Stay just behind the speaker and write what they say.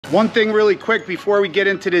One thing really quick before we get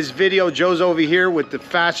into this video, Joe's over here with the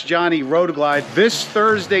Fast Johnnie Road Glide. This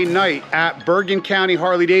Thursday night at Bergen County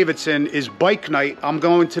Harley Davidson is bike night. I'm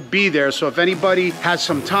going to be there, so if anybody has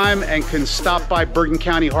some time and can stop by Bergen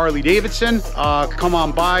County Harley Davidson, come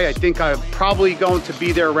on by. I think I'm probably going to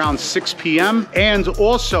be there around 6 p.m. And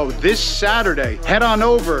also this Saturday, head on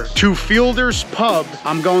over to Fielder's Pub.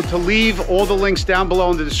 I'm going to leave all the links down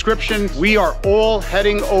below in the description. We are all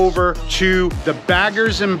heading over to the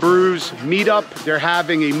Baggers and Brews meetup. They're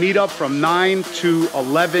having a meetup from 9 to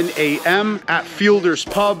 11 a.m. at Fielder's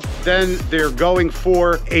Pub. Then they're going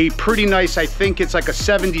for a pretty nice, I think it's like a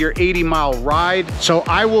 70 or 80 mile ride. So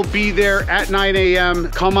I will be there at 9 a.m.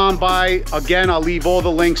 Come on by. Again, I'll leave all the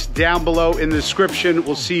links down below in the description.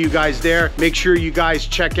 We'll see you guys there. Make sure you guys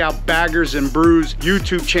check out Baggers and Brews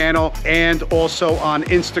YouTube channel and also on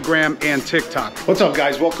Instagram and TikTok. What's up,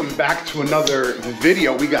 guys? Welcome back to another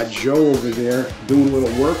video. We got Joe over there doing a little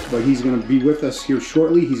work, but he's gonna be with us here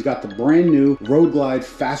shortly. He's got the brand new Road Glide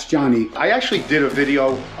Fast Johnnie. I actually did a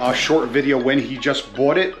video, a short video when he just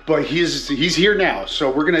bought it, but he's here now. So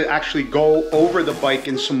we're gonna actually go over the bike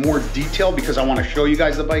in some more detail because I wanna show you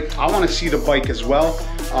guys the bike. I wanna see the bike as well.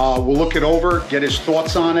 We'll look it over, get his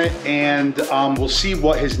thoughts on it, and we'll see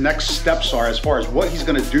what his next steps are as far as what he's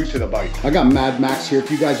gonna do to the bike. I got Mad Max here. If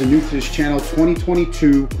you guys are new to this channel,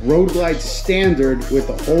 2022 Road Glide Standard with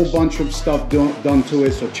a whole bunch of stuff done to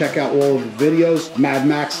it. So check out all of the videos, Mad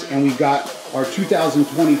Max, and we got our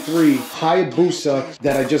 2023 Hayabusa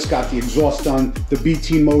that I just got the exhaust on, the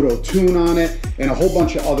KEMIMOTO tune on it, and a whole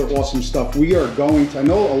bunch of other awesome stuff. We are going to, I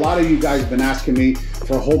know a lot of you guys have been asking me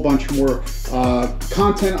for a whole bunch more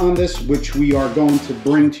content on this, which we are going to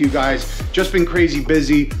bring to you guys. Just been crazy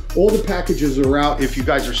busy. All the packages are out. If you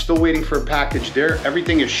guys are still waiting for a package there,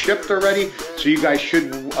 everything is shipped already. So you guys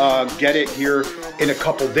should get it here in a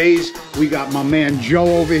couple days. We got my man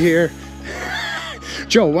Joe over here.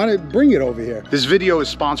 Joe, why don't you bring it over here? This video is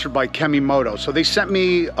sponsored by KEMIMOTO. So they sent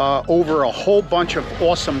me over a whole bunch of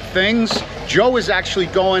awesome things. Joe is actually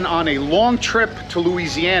going on a long trip to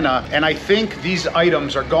Louisiana, and I think these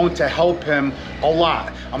items are going to help him a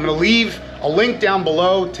lot. I'm gonna leave a link down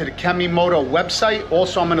below to the KEMIMOTO website.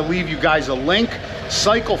 Also, I'm gonna leave you guys a link,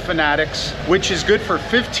 Cycle Fanatix, which is good for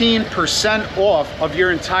 15% off of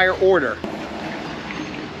your entire order.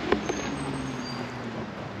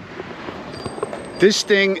 This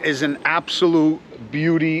thing is an absolute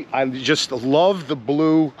beauty. I just love the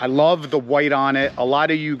blue. I love the white on it. A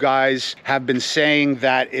lot of you guys have been saying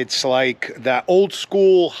that it's like that old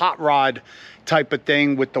school hot rod type of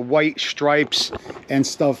thing with the white stripes and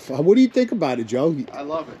stuff. What do you think about it, Joe? I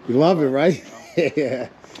love it. You love it, right? Yeah.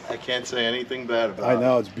 I can't say anything bad about it. I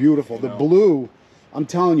know, it's beautiful. The blue, I'm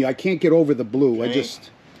telling you, I can't get over the blue.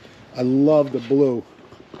 I love the blue.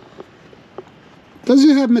 Does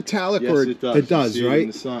it have metallic? Yes, or it does. It does, you see right? it in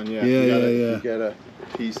the sun, yeah. Yeah. You get a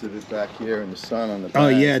piece of it back here in the sun on the back. Oh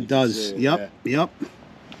yeah, it does. Yep.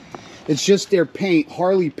 It's just their paint.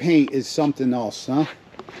 Harley paint is something else, huh?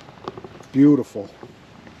 Beautiful.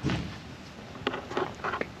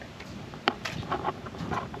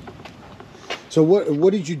 So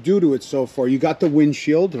what did you do to it so far? You got the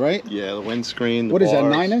windshield, right? Yeah, the windscreen. What is that,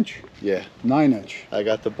 9-inch? Yeah. 9-inch. I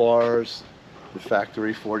got the bars. The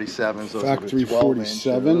factory 47s. Factory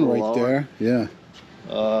 47 right there. Yeah.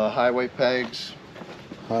 Highway pegs.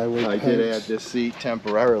 I did add this seat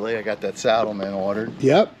temporarily. I got that Saddleman ordered.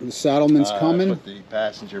 Yep, the Saddleman's coming. I put the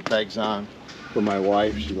passenger pegs on for my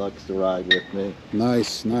wife. She likes to ride with me.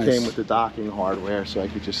 Nice, nice. It came with the docking hardware, so I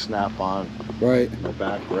could just snap on. Right. My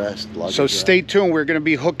backrest. So stay tuned. We're going to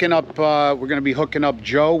be hooking up.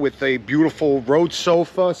 Joe with a beautiful road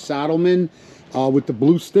sofa Saddleman with the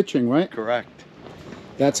blue stitching, right? Correct.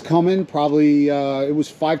 That's coming probably, it was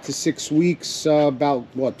 5 to 6 weeks, about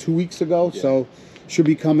what, 2 weeks ago? Yeah. So should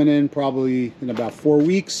be coming in probably in about 4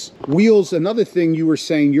 weeks. Wheels, another thing you were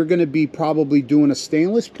saying, you're going to be probably doing a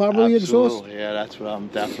stainless probably exhaust? Absolutely, yeah, that's what I'm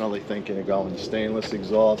definitely thinking of going, stainless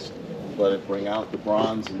exhaust. Let it bring out the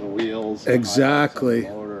bronze in the wheels. Exactly.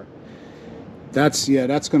 That's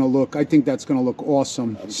gonna look, I think that's gonna look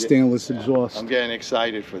awesome. Stainless exhaust. I'm getting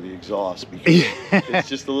excited for the exhaust because it's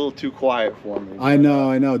just a little too quiet for me. I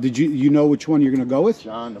know. Did you know which one you're gonna go with?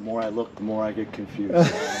 John, the more I look, the more I get confused. I'm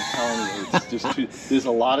telling you, it's just there's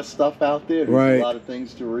a lot of stuff out there. There's a lot of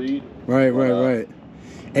things to read. Right.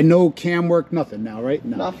 And no cam work, nothing now, right?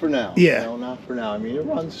 No. Not for now. Yeah. No, not for now. I mean, it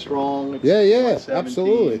runs strong. It's yeah,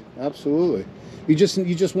 absolutely. You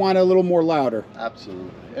just want it a little more louder. Absolutely,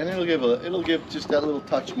 and it'll give just that little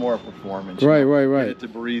touch more performance. Right. Get it to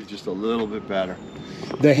breathe just a little bit better.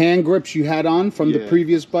 The hand grips you had on from the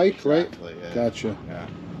previous bike, exactly, right? Yeah. Gotcha. Yeah.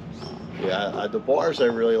 Yeah, the bars I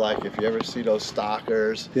really like. If you ever see those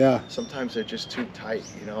stockers, yeah, sometimes they're just too tight,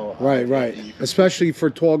 you know. Right, right. Especially for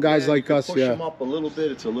tall guys like us. Push them up a little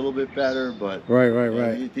bit, it's a little bit better, but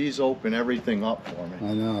right. These open everything up for me.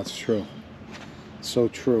 I know, it's true. So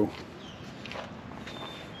true.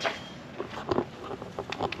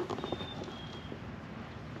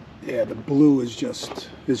 Yeah, the blue is just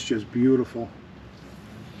beautiful.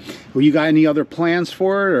 Well, you got any other plans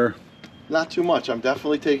for it, or? Not too much. I'm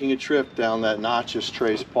definitely taking a trip down that Natchez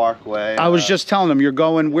Trace Parkway. I was just telling them you're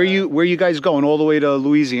going. Where you guys going? All the way to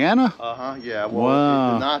Louisiana? Yeah. Well,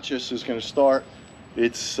 wow. The Natchez is going to start.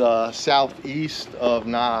 It's southeast of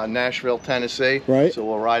Nashville, Tennessee. Right. So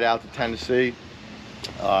we'll ride out to Tennessee.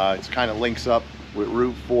 It's kind of links up with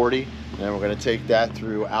Route 40. And then we're going to take that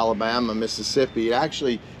through Alabama, Mississippi. It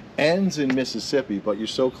actually ends in Mississippi, but you're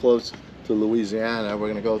so close to Louisiana. We're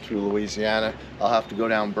gonna go through Louisiana. I'll have to go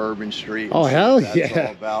down Bourbon Street. Oh, hell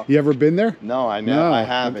yeah. You ever been there? No, I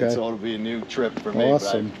haven't. Okay. So it'll be a new trip for me.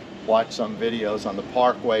 Awesome. But I've watched some videos on the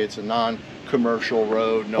Parkway. It's a non-commercial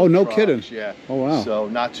road. No trucks, kidding. Yeah. Oh, wow. So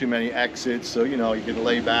not too many exits. So, you know, you can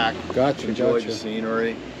lay back, enjoy the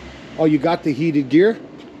scenery. Oh, you got the heated gear?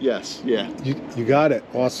 Yes, yeah. You got it.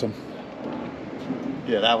 Awesome.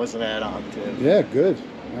 Yeah, that was an add-on too. Yeah, good.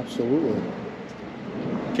 Absolutely.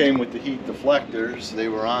 Came with the heat deflectors. They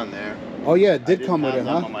were on there. Oh yeah, it did come with it,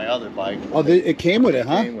 huh? On my other bike. Oh, it came with it,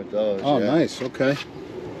 huh? It came with those. Oh, yeah. Nice. Okay.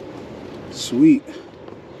 Sweet.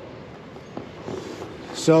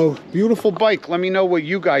 So beautiful bike. Let me know what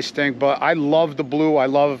you guys think. But I love the blue. I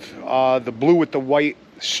love the blue with the white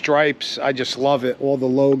stripes. I just love it. All the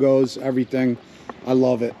logos, everything. I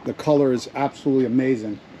love it. The color is absolutely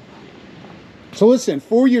amazing. So listen,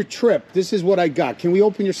 for your trip, this is what I got. Can we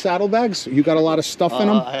open your saddlebags? You got a lot of stuff in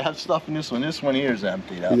them? I have stuff in this one. This one here is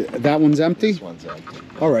empty. That one's empty? This one's empty.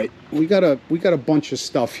 All right, we got a bunch of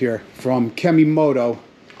stuff here from KEMIMOTO.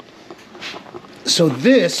 So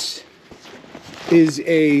this is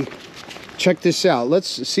a, check this out. Let's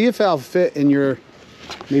see if I'll fit in your,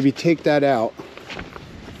 maybe take that out,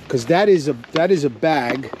 because that is a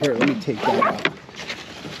bag. Here, let me take that out.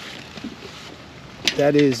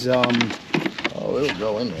 That is Oh, it'll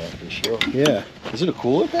go in there for sure. Yeah. Is it a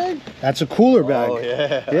cooler bag? That's a cooler bag. Oh,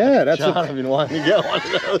 yeah. Yeah, that's John, I've been wanting to get one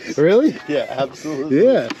of those. Really? Yeah, absolutely.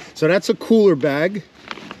 Yeah. So that's a cooler bag,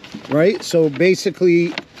 right? So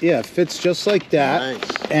basically, yeah, it fits just like that.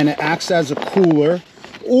 Nice. And it acts as a cooler.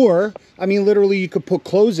 Or, I mean, literally you could put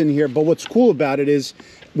clothes in here, but what's cool about it is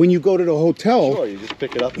when you go to the hotel, sure, you just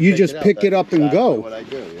pick it up and you just pick it up and go. What I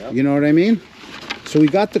do, yeah. You know what I mean? So we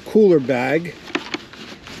got the cooler bag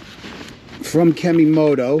from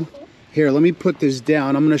KEMIMOTO. Here, let me put this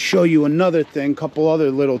down. I'm going to show you another thing, couple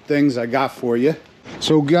other little things I got for you.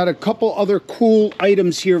 So we got a couple other cool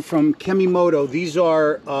items here from KEMIMOTO. These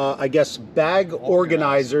are, I guess, bag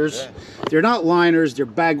organizers. Yeah. They're not liners, they're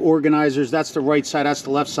bag organizers. That's the right side, that's the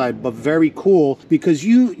left side, but very cool because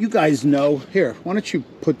you guys know. Here, why don't you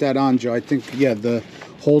put that on, Joe? I think, yeah, the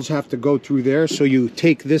holes have to go through there. So you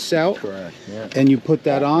take this out. Correct, yeah. And you put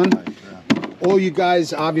that on. All you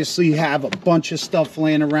guys obviously have a bunch of stuff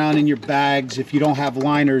laying around in your bags. If you don't have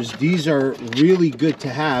liners, these are really good to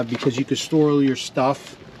have because you can store all your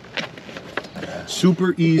stuff.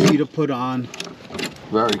 Super easy to put on.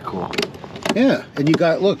 Very cool. Yeah, and you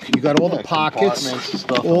got, look, you got all the pockets,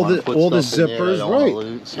 all the zippers,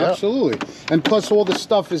 right? Yep. Absolutely. And plus all the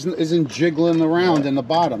stuff isn't jiggling around in the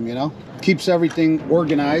bottom, you know? Keeps everything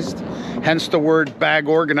organized. Hence the word bag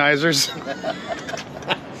organizers.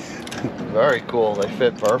 Very cool. They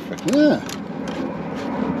fit perfect. Yeah.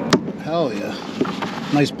 Hell yeah.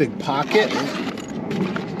 Nice big pocket.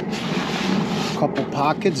 Couple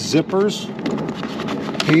pockets, zippers,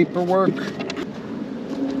 paperwork.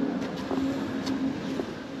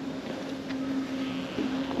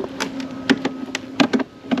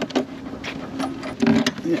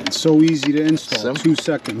 Yeah, it's so easy to install. Simple. 2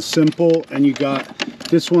 seconds. Simple. And you got,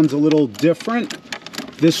 this one's a little different.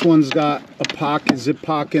 This one's got a pocket, zip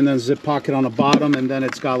pocket, and then a zip pocket on the bottom, and then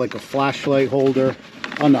it's got like a flashlight holder.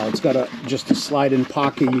 Oh no, it's got just a slide-in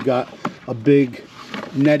pocket. You got a big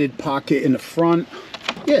netted pocket in the front.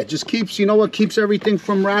 Yeah, it just keeps, you know what, keeps everything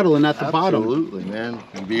from rattling at the bottom. Absolutely, man.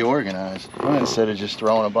 And be organized. Right. Instead of just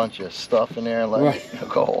throwing a bunch of stuff in there and letting it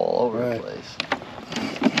go all over the place.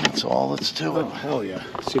 That's all it's to it. Hell yeah.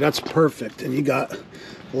 See, that's perfect. And you got a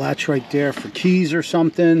latch right there for keys or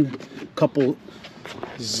something. A couple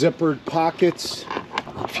zippered pockets.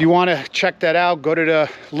 If you want to check that out, go to the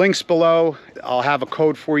links below. I'll have a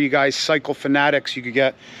code for you guys, Cycle Fanatix. You could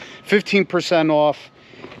get 15% off.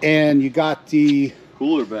 And you got the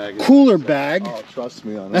cooler bag. Cooler bag. Oh, trust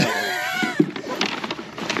me on that.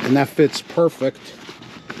 And that fits perfect.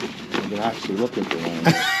 I've been actually looking for one.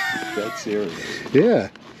 That's serious. Yeah.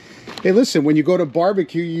 Hey, listen, when you go to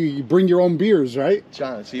barbecue, you bring your own beers, right?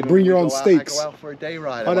 John, it's even bring your own steaks. I go out for a day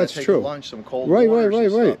ride. Oh, that's true. Lunch, some cold right.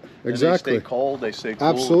 Exactly. They stay cold, they stay cool.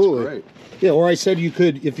 Absolutely. It's great. Yeah, or I said you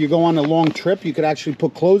could, if you go on a long trip, you could actually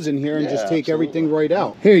put clothes in here and just take everything right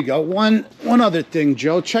out. Here you go. One other thing,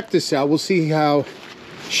 Joe. Check this out. We'll see how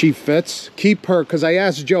she fits. Keep her, because I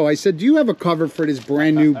asked Joe, I said, do you have a cover for this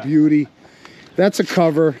brand new beauty? That's a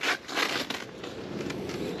cover.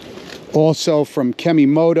 Also from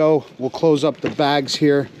KEMIMOTO. We'll close up the bags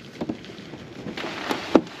here.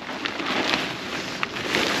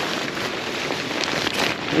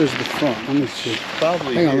 Here's the front. Let me see.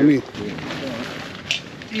 Probably hang on, let me.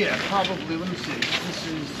 Yeah, probably. Let me see. This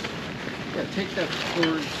is. Yeah, take that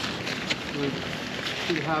first.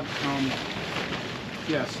 Should have some.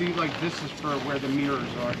 Yeah, see, like this is for where the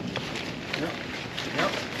mirrors are. Yep.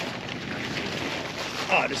 Yep.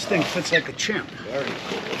 Oh, this thing fits like a champ. Very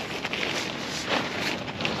cool.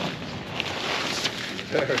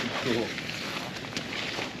 Very cool.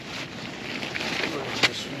 Where is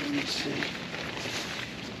this one? Let me see.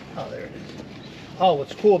 Oh, there it is. Oh,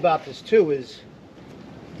 what's cool about this too is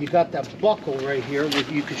you got that buckle right here where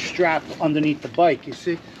you could strap underneath the bike. You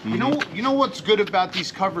see? Mm-hmm. You know what's good about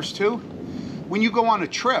these covers too? When you go on a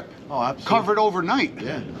trip, absolutely. Covered overnight.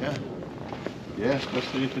 Yeah. Yeah,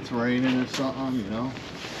 especially if it's raining or something, you know.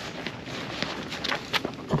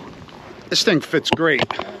 This thing fits great.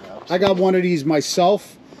 I got one of these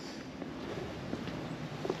myself.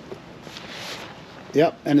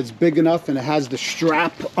 Yep, and it's big enough, and it has the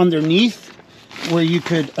strap underneath where you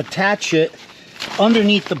could attach it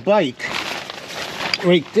underneath the bike.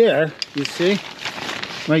 Right there, you see?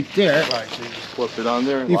 Right there. Right, so you just flip it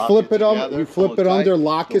under. You flip it under, you flip it under,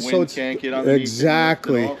 lock it so it's can't get underneath.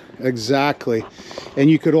 Exactly. And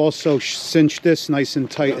you could also cinch this nice and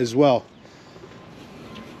tight as well.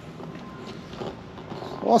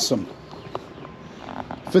 Awesome.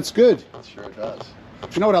 Fits good. It sure does.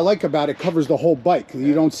 You know what I like about it? It covers the whole bike.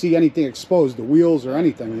 You don't see anything exposed, the wheels or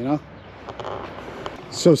anything, you know?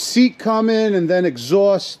 So seat coming and then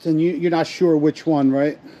exhaust, and you're not sure which one,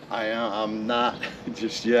 right? I'm not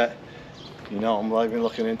just yet. You know, I'm even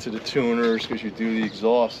looking into the tuners because you do the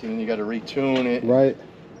exhaust and then you got to retune it. Right.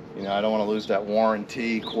 You know, I don't want to lose that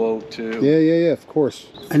warranty quote too. Yeah, of course.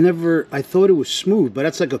 I thought it was smooth, but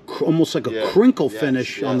that's like almost like a crinkle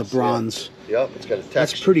finish on the bronze. Yep, it's got a texture.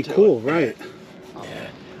 That's pretty cool, right? Yeah,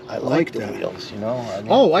 I like the wheels, you know.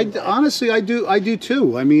 I mean, honestly, I do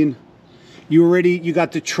too. I mean, you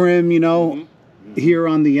got the trim, you know, here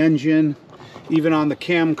on the engine, even on the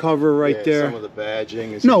cam cover right there. Some of the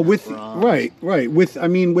badging is with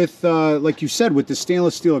like you said, with the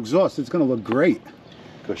stainless steel exhaust, it's going to look great.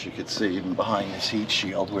 Because you could see even behind this heat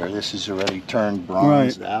shield where this is already turned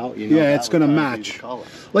bronzed out. You know, yeah, it's going to match.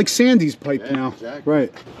 Like Sandy's pipe now. Exactly.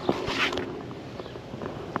 Right.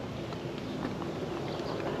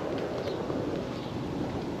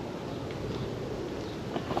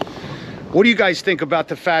 What do you guys think about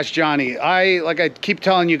the Fast Johnnie? Like I keep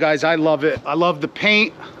telling you guys, I love it. I love the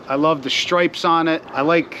paint. I love the stripes on it. I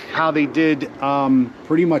like how they did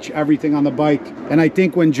pretty much everything on the bike. And I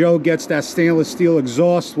think when Joe gets that stainless steel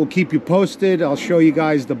exhaust, we'll keep you posted. I'll show you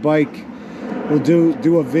guys the bike. We'll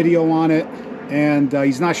do a video on it. And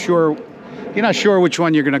he's not sure. You're not sure which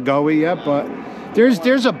one you're gonna go with yet, but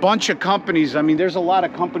there's a bunch of companies. I mean, there's a lot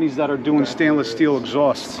of companies that are doing stainless steel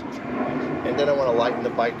exhausts. And then I want to lighten the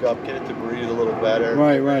bike up, get it to breathe a little better.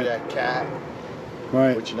 Right. That cat.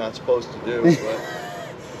 Right. Which you're not supposed to do. But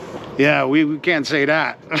yeah, we can't say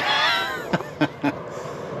that.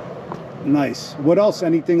 Nice. What else?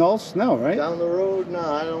 Anything else? No, right? Down the road? No,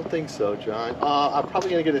 I don't think so, John. I'm probably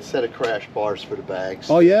going to get a set of crash bars for the bags.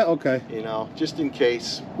 Oh, yeah? Okay. You know, just in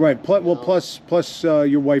case. Right. Plus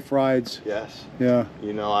your wife rides. Yes. Yeah.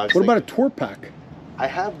 You know, what about a tour pack? I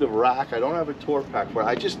have the rack. I don't have a tour pack for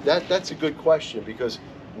it. That's a good question because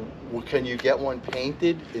can you get one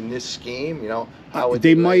painted in this scheme? You know, how would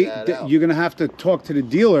they lay might. that out? You're gonna have to talk to the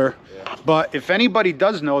dealer. Yeah. But if anybody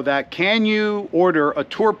does know that, can you order a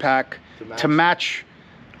tour pack to match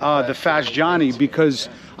the Fast Johnnie? Because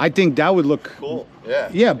I think that would look cool. Yeah.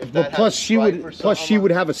 Yeah, but plus she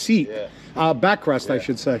would have a seat, backrest, I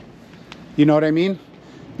should say. You know what I mean?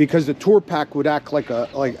 Because the tour pack would act like a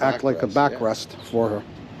backrest for her.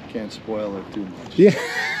 Can't spoil it too much. Yeah.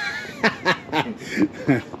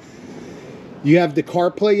 You have the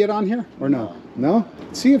CarPlay yet on here or no? No?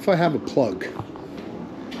 See if I have a plug.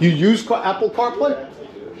 You use Apple CarPlay?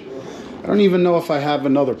 I don't even know if I have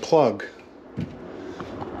another plug.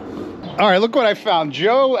 All right, look what I found.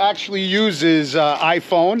 Joe actually uses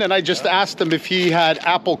iPhone, and I just asked him if he had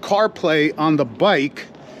Apple CarPlay on the bike.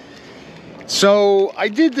 So I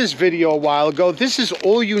did this video a while ago. This is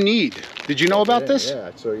all you need. Did you know about this?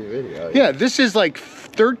 Yeah, I saw your video. Yeah, this is like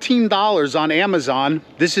 $13 on Amazon.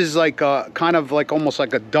 This is like a kind of like almost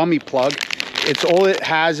like a dummy plug. It's all it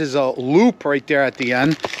has is a loop right there at the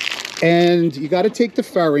end. And you got to take the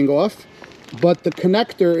fairing off, but the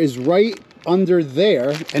connector is right under there,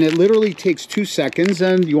 and it literally takes 2 seconds.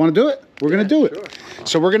 And you want to do it? We're going to do it. Sure.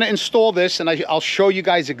 So we're going to install this, and I'll show you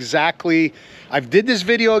guys exactly. I've did this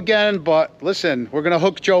video again, but listen, we're going to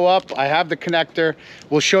hook Joe up. I have the connector.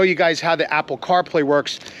 We'll show you guys how the Apple CarPlay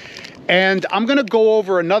works. And I'm going to go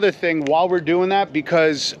over another thing while we're doing that,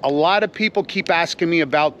 because a lot of people keep asking me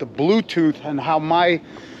about the Bluetooth and how my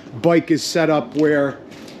bike is set up, where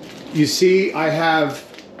you see I have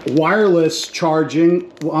wireless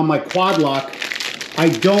charging on my quad lock. I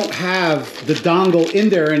don't have the dongle in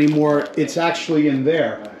there anymore. It's actually in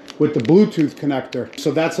there with the Bluetooth connector. So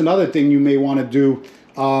that's another thing you may want to do,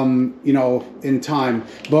 you know, in time.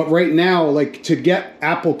 But right now, like, to get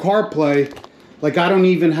Apple CarPlay, like, I don't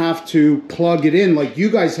even have to plug it in. Like, you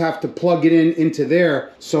guys have to plug it in into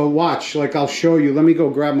there. So watch, like, I'll show you. Let me go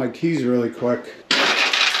grab my keys really quick.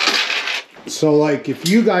 So, like, if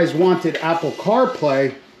you guys wanted Apple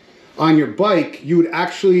CarPlay on your bike, you would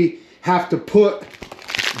actually have to put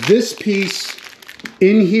this piece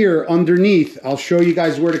in here underneath. I'll show you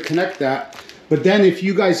guys where to connect that. But then if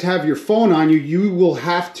you guys have your phone on you, you will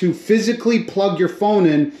have to physically plug your phone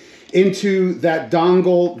in into that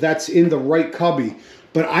dongle that's in the right cubby.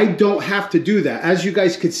 But I don't have to do that. As you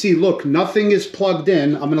guys can see, look, nothing is plugged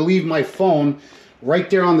in. I'm gonna leave my phone right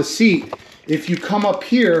there on the seat. If you come up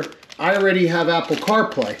here, I already have Apple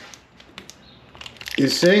CarPlay. You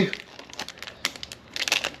see?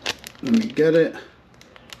 Let me get it.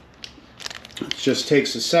 It just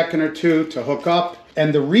takes a second or two to hook up.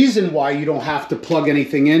 And the reason why you don't have to plug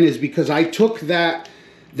anything in is because I took that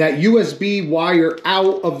USB wire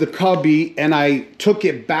out of the cubby and I took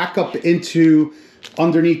it back up into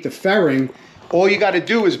underneath the fairing. All you got to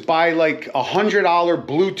do is buy like a $100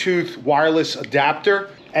 Bluetooth wireless adapter,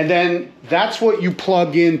 and then that's what you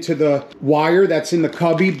plug into the wire that's in the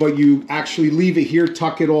cubby, but you actually leave it here,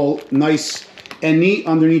 tuck it all nice and neat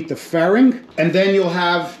underneath the fairing, and then you'll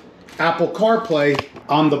have Apple CarPlay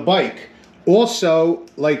on the bike. Also,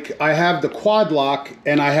 like, I have the quad lock,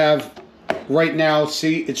 and I have right now,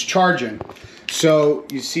 see, it's charging. So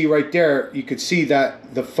you see right there, you could see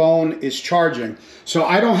that the phone is charging. So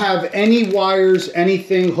I don't have any wires,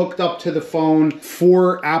 anything hooked up to the phone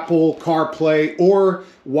for Apple CarPlay or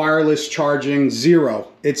wireless charging, zero.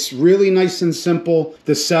 It's really nice and simple,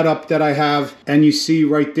 the setup that I have. And you see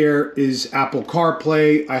right there is Apple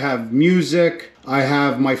CarPlay. I have music, I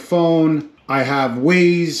have my phone, I have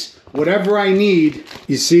Waze, whatever I need.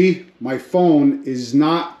 You see, my phone is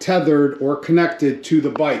not tethered or connected to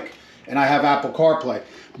the bike, and I have Apple CarPlay.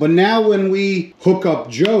 But now when we hook up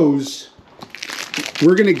Joe's,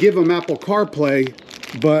 we're gonna give him Apple CarPlay,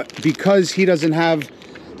 but because he doesn't have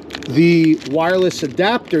the wireless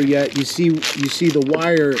adapter yet, you see the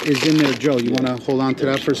wire is in there. Joe, you wanna hold on to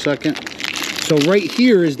that for a second? So right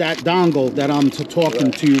here is that dongle that I'm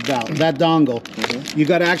talking to you about, that dongle. You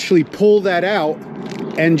gotta actually pull that out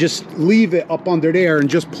and just leave it up under there and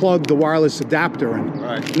just plug the wireless adapter in.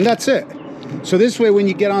 Right. And that's it. So this way, when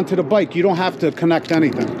you get onto the bike, you don't have to connect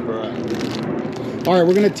anything. Correct. All right,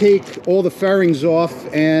 we're gonna take all the fairings off,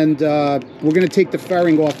 and we're gonna take the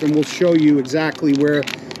fairing off, and we'll show you exactly where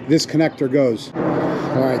this connector goes.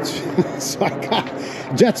 All right, so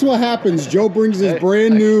that's what happens. Joe brings his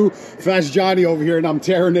brand new Fast Johnnie over here, and I'm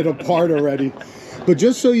tearing it apart already. But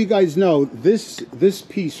just so you guys know, this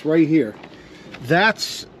piece right here,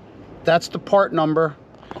 that's the part number.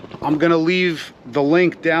 I'm gonna leave the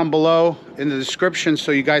link down below in the description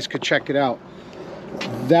so you guys could check it out.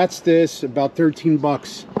 That's this, about 13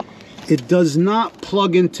 bucks. It does not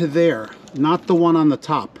plug into there, not the one on the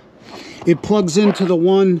top. It plugs into the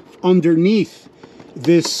one underneath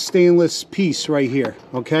this stainless piece right here,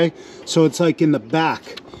 okay? So it's like in the back.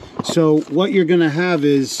 So what you're gonna have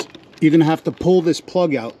is, you're gonna have to pull this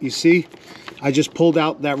plug out. You see? I just pulled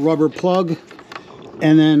out that rubber plug,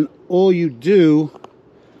 and then all you do,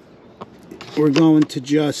 we're going to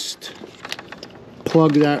just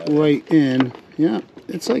plug that right in. Yeah,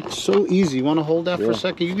 it's like so easy. Want to hold that for a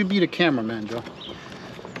second? You could be the cameraman, Joe.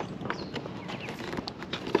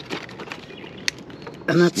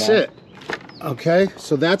 And that's it. Okay,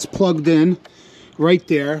 so that's plugged in right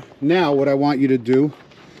there. Now what I want you to do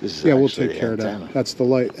This is Yeah, we'll actually take care of antenna. that. That's the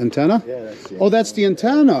light antenna? Yeah, that's the Oh, that's the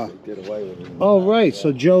antenna. Get away with it. Oh, right.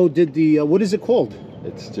 So Joe did the, what is it called?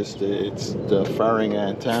 It's just, it's the fairing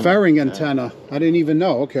antenna. Fairing antenna. I didn't even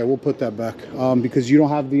know. Okay, we'll put that back because you don't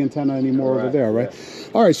have the antenna anymore over there, right? Yeah.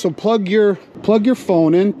 All right, so plug your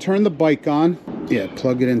phone in, turn the bike on. Yeah,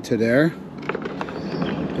 plug it into there.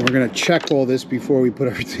 And we're gonna check all this before we put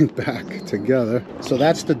everything back together. So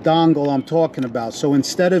that's the dongle I'm talking about. So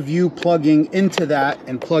instead of you plugging into that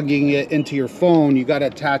and plugging it into your phone, you gotta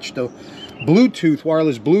attach the Bluetooth,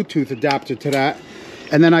 wireless Bluetooth adapter to that.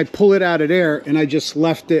 And then I pull it out of there and I just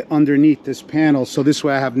left it underneath this panel. So this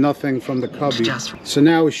way I have nothing from the cubby. So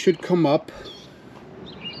now it should come up.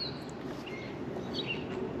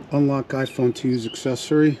 Unlock iPhone to use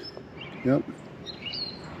accessory. Yep.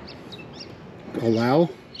 Allow.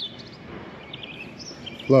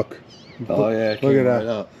 Look. Oh yeah, look at that.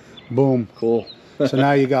 Up. Boom. Cool. So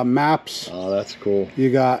now you got maps. Oh, that's cool.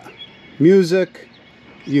 You got music.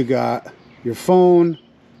 You got your phone.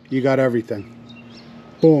 You got everything.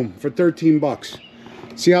 Boom, for 13 bucks.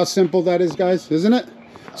 See how simple that is, guys, isn't it?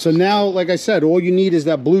 So now, like I said, all you need is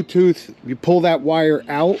that Bluetooth. You pull that wire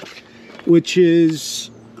out, which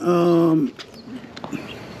is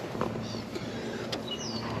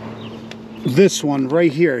this one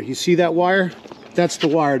right here. You see that wire? That's the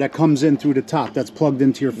wire that comes in through the top. That's plugged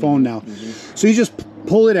into your phone now. So you just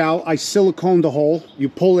pull it out. I siliconed the hole. You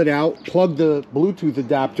pull it out, plug the Bluetooth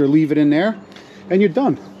adapter, leave it in there, and you're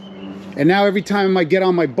done. And now every time I get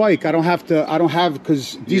on my bike, I don't have,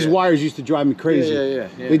 because these wires used to drive me crazy. Yeah.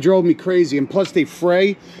 They drove me crazy. And plus they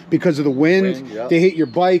fray because of the wind. Yep. They hit your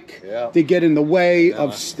bike. Yep. They get in the way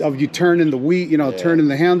of you turning the turning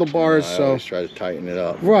the handlebars. I So always try to tighten it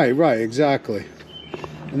up. Right, exactly.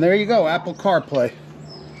 And there you go, Apple CarPlay.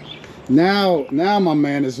 Now my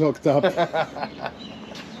man is hooked up.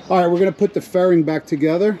 All right, we're gonna put the fairing back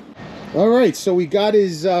together. All right, so we got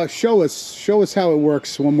his, show us how it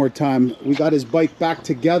works one more time. We got his bike back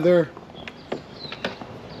together.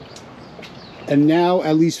 And now,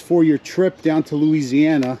 at least for your trip down to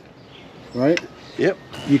Louisiana, right? Yep.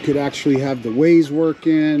 You could actually have the ways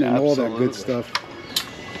working and all that good Absolutely. stuff.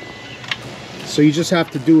 So you just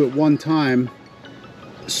have to do it one time.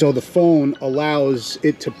 So the phone allows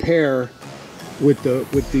it to pair with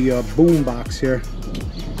the boom box here.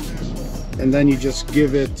 And then you just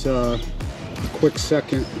give it a quick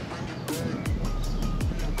second.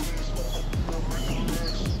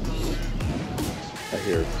 I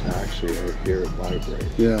hear it vibrate.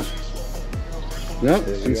 Yeah. Yep,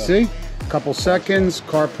 and see? A couple seconds,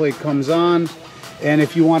 CarPlay comes on. And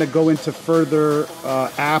if you want to go into further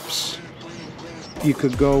apps, you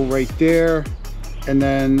could go right there. And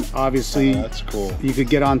then obviously that's cool. You could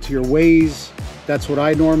get onto your Waze. That's what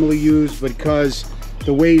I normally use because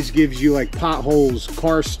the Waze gives you like potholes,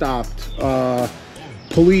 car stopped,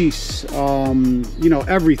 police, you know,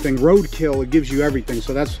 everything, roadkill. It gives you everything.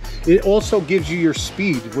 So it also gives you your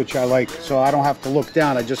speed, which I like. So I don't have to look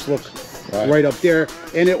down. I just look right up there.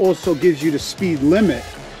 And it also gives you the speed limit.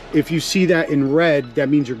 If you see that in red, that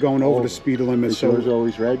means you're going over the speed limit. So yours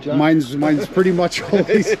always red, John? Mine's pretty much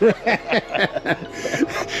always red.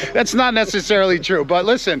 That's not necessarily true, but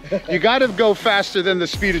listen, you got to go faster than the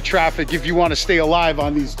speed of traffic if you want to stay alive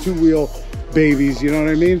on these two-wheel babies. You know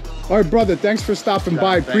what I mean? All right, brother. Thanks for stopping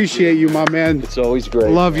by. Appreciate you, my man. It's always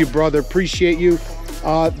great. Love you, brother. Appreciate you.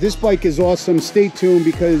 This bike is awesome. Stay tuned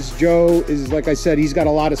because Joe is, like I said, he's got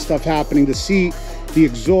a lot of stuff happening. The seat, the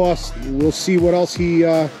exhaust. We'll see what else he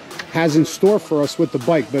has in store for us with the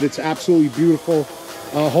bike, but it's absolutely beautiful.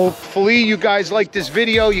 Hopefully you guys like this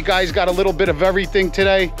video. You guys got a little bit of everything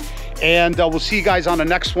today, and we'll see you guys on the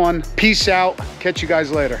next one. Peace out. Catch you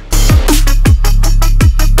guys later.